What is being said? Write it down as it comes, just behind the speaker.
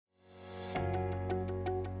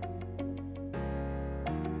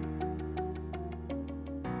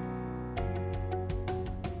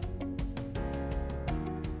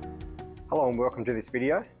Hello and welcome to this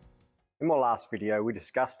video. In my last video we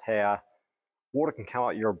discussed how water can come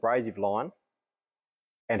up your abrasive line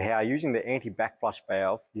and how using the anti-backflush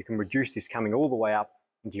valve you can reduce this coming all the way up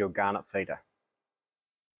into your garnet feeder.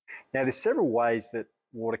 Now there's several ways that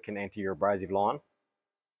water can enter your abrasive line.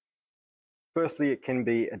 Firstly, it can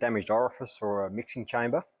be a damaged orifice or a mixing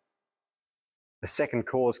chamber. The second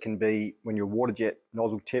cause can be when your water jet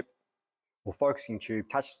nozzle tip or focusing tube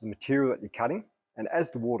touches the material that you're cutting, and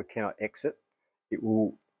as the water cannot exit, it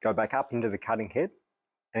will go back up into the cutting head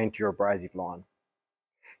and into your abrasive line.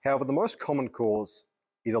 However, the most common cause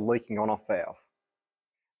is a leaking on-off valve.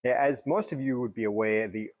 Now, as most of you would be aware,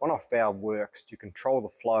 the on-off valve works to control the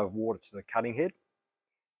flow of water to the cutting head,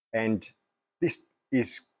 and this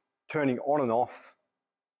is turning on and off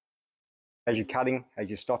as you're cutting, as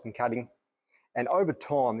you're stopping cutting, and over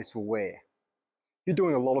time this will wear. If you're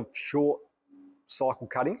doing a lot of short cycle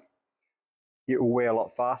cutting, it will wear a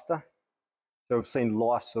lot faster. So we've seen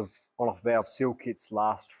lives of on-off valve seal kits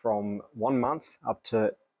last from 1 month up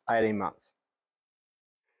to 18 months.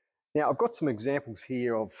 Now I've got some examples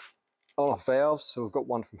here of on-off valves. So we've got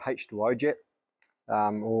one from H2O jet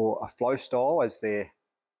or a flow style as they're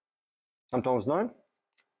sometimes known.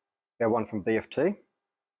 We have one from BFT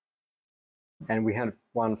and we had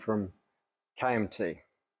one from KMT.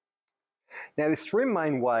 Now there's three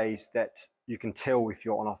main ways that you can tell if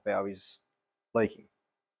your on-off valve is leaking.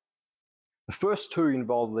 The first two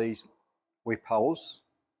involve these weep holes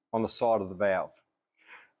on the side of the valve.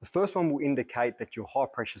 The first one will indicate that your high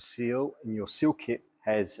pressure seal in your seal kit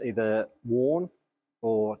has either worn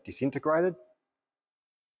or disintegrated.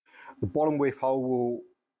 The bottom weep hole will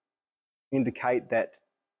indicate that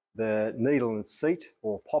the needle and seat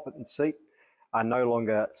or poppet and seat are no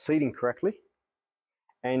longer seating correctly.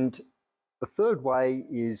 And the third way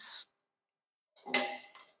is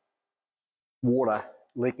water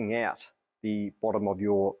leaking out the bottom of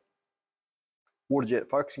your water jet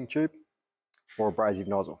focusing tube or abrasive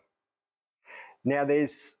nozzle. Now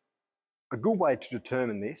there's a good way to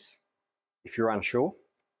determine this if you're unsure.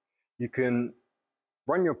 You can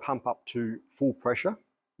run your pump up to full pressure,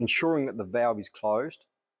 ensuring that the valve is closed,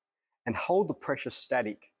 and hold the pressure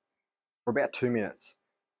static for about 2 minutes.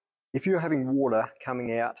 If you're having water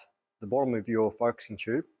coming out the bottom of your focusing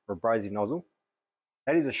tube or abrasive nozzle,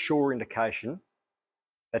 that is a sure indication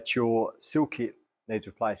that your seal kit needs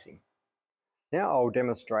replacing. Now I'll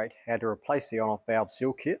demonstrate how to replace the on-off valve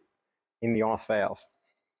seal kit in the on-off valve.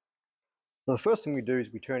 So the first thing we do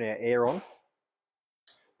is we turn our air on.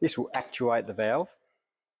 This will actuate the valve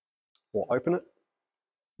or open it.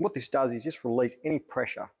 What this does is just release any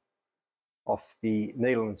pressure off the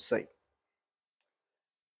needle and seat.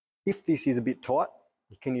 If this is a bit tight,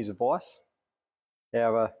 you can use a vise.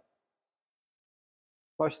 However,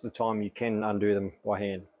 most of the time you can undo them by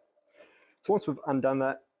hand. So once we've undone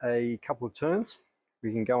that a couple of turns,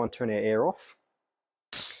 we can go and turn our air off,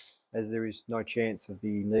 as there is no chance of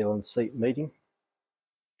the needle and seat meeting.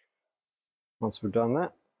 Once we've done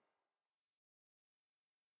that,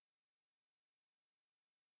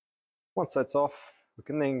 once that's off, we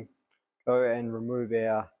can then go and remove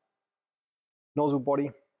our nozzle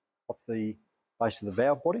body off the base of the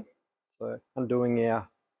valve body. So undoing our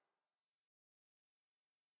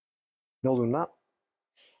nozzle nut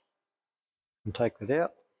and take that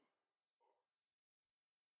out.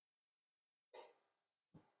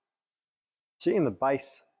 See, in the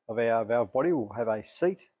base of our valve body we'll have a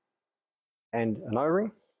seat and an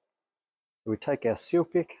O-ring. So we take our seal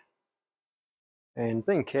pick and,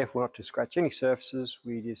 being careful not to scratch any surfaces,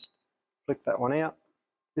 we just flick that one out.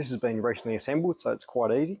 This has been recently assembled, so it's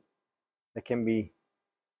quite easy. There can be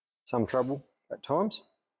some trouble at times.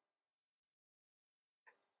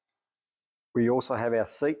 We also have our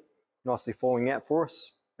seat nicely falling out for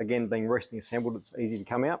us. Again, being recently assembled, it's easy to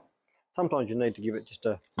come out. Sometimes you need to give it just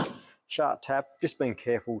a sharp tap, just being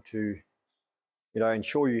careful to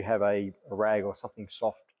ensure you have a rag or something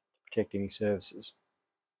soft to protect any surfaces.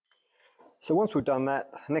 So once we've done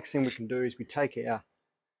that, the next thing we can do is we take our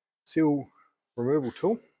seal removal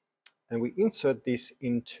tool and we insert this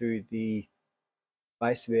into the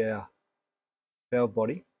base of our valve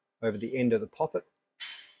body over the end of the poppet,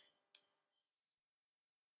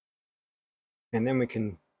 and then we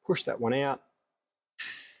can push that one out,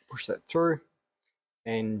 push that through,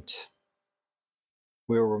 and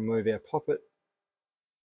we'll remove our poppet,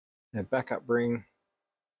 our backup ring,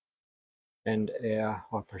 and our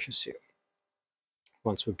high pressure seal.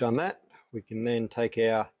 Once we've done that, we can then take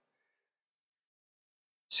our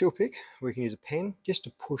seal pick. We can use a pen just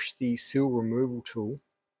to push the seal removal tool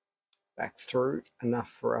back through enough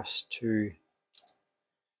for us to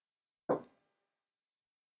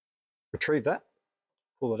retrieve that,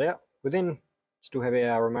 pull it out. We then still have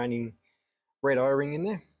our remaining red O-ring in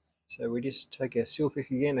there. So we just take our seal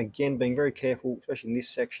pick again being very careful, especially in this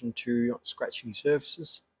section, to not scratch any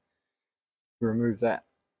surfaces. We remove that.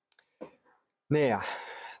 Now,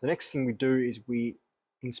 the next thing we do is we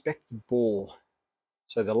inspect the bore.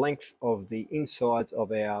 So the length of the insides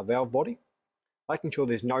of our valve body, making sure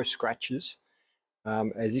there's no scratches,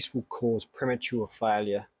 as this will cause premature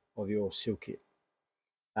failure of your seal kit.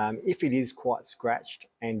 If it is quite scratched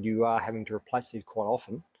and you are having to replace these quite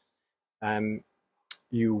often,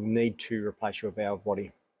 you'll need to replace your valve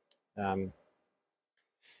body.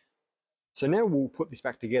 So now we'll put this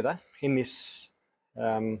back together. In this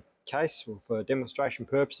case, or for demonstration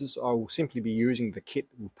purposes, I will simply be using the kit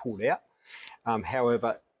that we pulled out.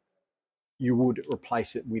 However, you would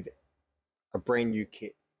replace it with a brand new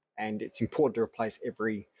kit, and it's important to replace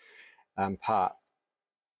every part.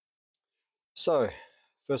 So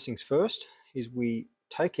first things first is we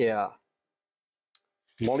take our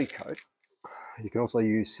moly coat. You can also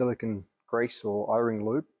use silicone grease or O-ring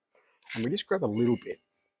lube, and we just grab a little bit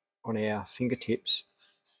on our fingertips,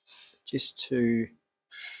 just to,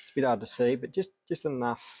 it's a bit hard to see, but just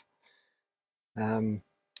enough, because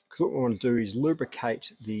what we want to do is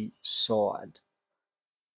lubricate the side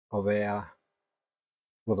of our,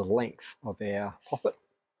 or the length of our poppet.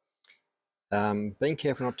 Being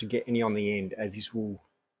careful not to get any on the end, as this will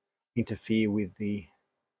interfere with the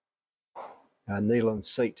needle and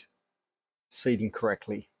seat seating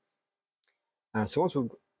correctly. So once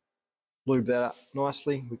we've lubed that up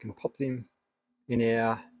nicely, we can pop them in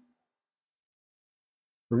our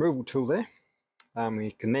removal tool there.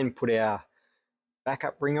 We can then put our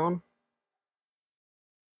backup ring on,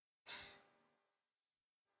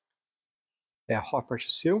 our high pressure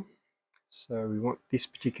seal. So we want this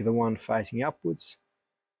particular one facing upwards,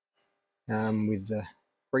 with the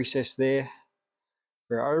recess there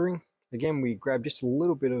for our O-ring. Again, we grab just a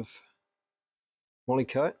little bit of moly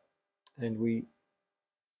coat and we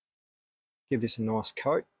give this a nice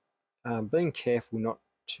coat, being careful not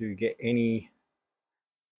to get any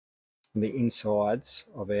on the insides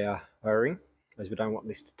of our O-ring, as we don't want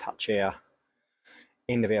this to touch our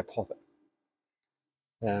end of our poppet.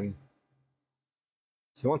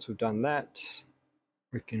 So once we've done that,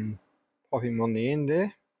 we can pop him on the end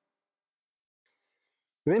there.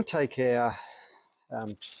 We then take our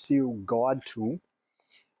seal guide tool,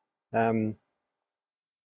 and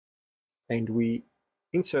we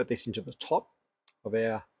insert this into the top of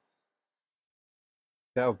our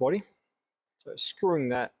valve body. So screwing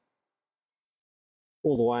that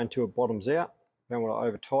all the way until it bottoms out. Don't want to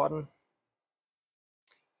over tighten.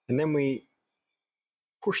 And then we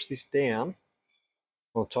push this down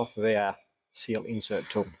on top of our seal insert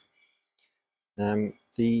tool.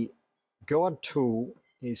 The guide tool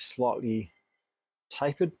is slightly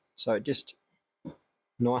tapered, so it just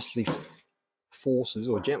nicely forces,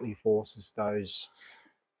 or gently forces, those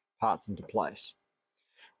parts into place.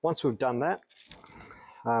 Once we've done that,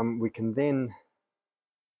 we can then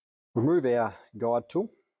remove our guide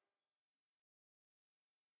tool,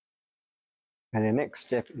 and our next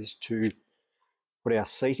step is to put our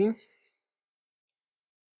seating.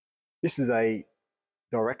 This is a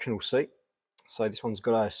directional seat, so this one's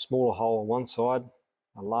got a smaller hole on one side,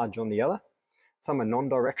 a large on the other. Some are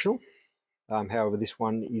non-directional, however this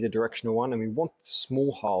one is a directional one, and we want the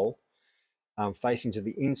small hole facing to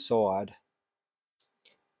the inside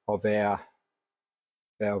of our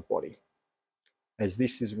valve body, as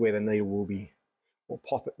this is where the needle will be, or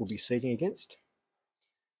poppet will be seating against.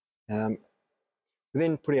 We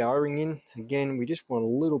then put our O-ring in. Again, we just want a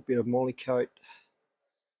little bit of moly coat,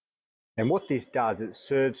 and what this does, it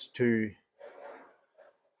serves to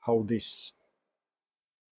hold this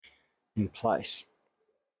in place.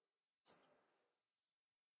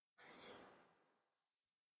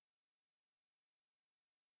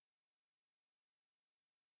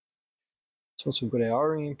 So once we've got our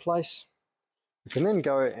O-ring in place, we can then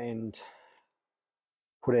go and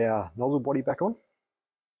put our nozzle body back on.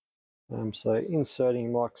 So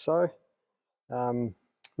inserting like so.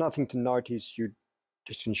 Another thing to note is you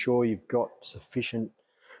just ensure you've got sufficient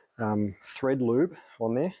thread lube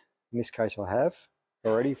on there. In this case I have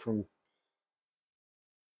already from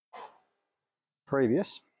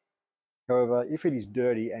previous. However, if it is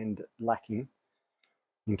dirty and lacking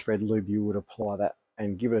in thread lube, you would apply that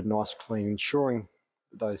and give it a nice clean, ensuring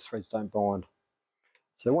that those threads don't bind.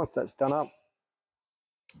 So once that's done up,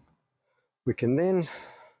 we can then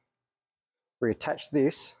reattach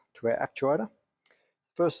this to our actuator.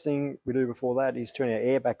 First thing we do before that is turn our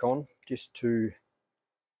air back on, just to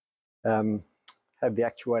have the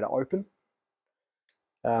actuator open.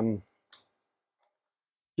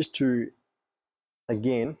 just to,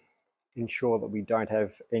 again, ensure that we don't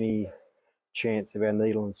have any chance of our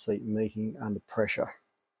needle and seat meeting under pressure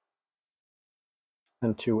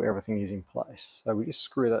until everything is in place. So we just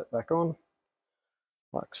screw that back on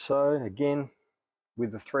like so. Again,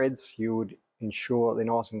 with the threads, you would ensure they're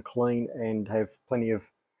nice and clean and have plenty of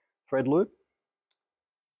thread loop.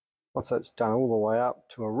 Once that's done all the way up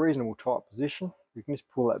to a reasonable tight position, you can just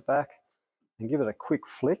pull that back and give it a quick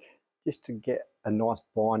flick just to get a nice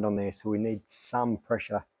bind on there. So we need some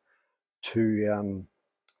pressure to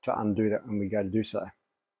undo that when we go to do so.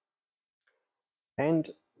 And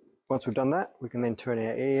once we've done that, we can then turn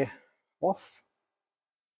our air off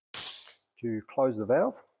to close the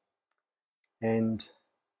valve, and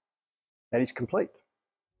that is complete.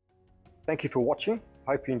 Thank you for watching.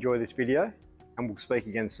 Hope you enjoy this video, and we'll speak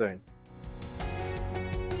again soon.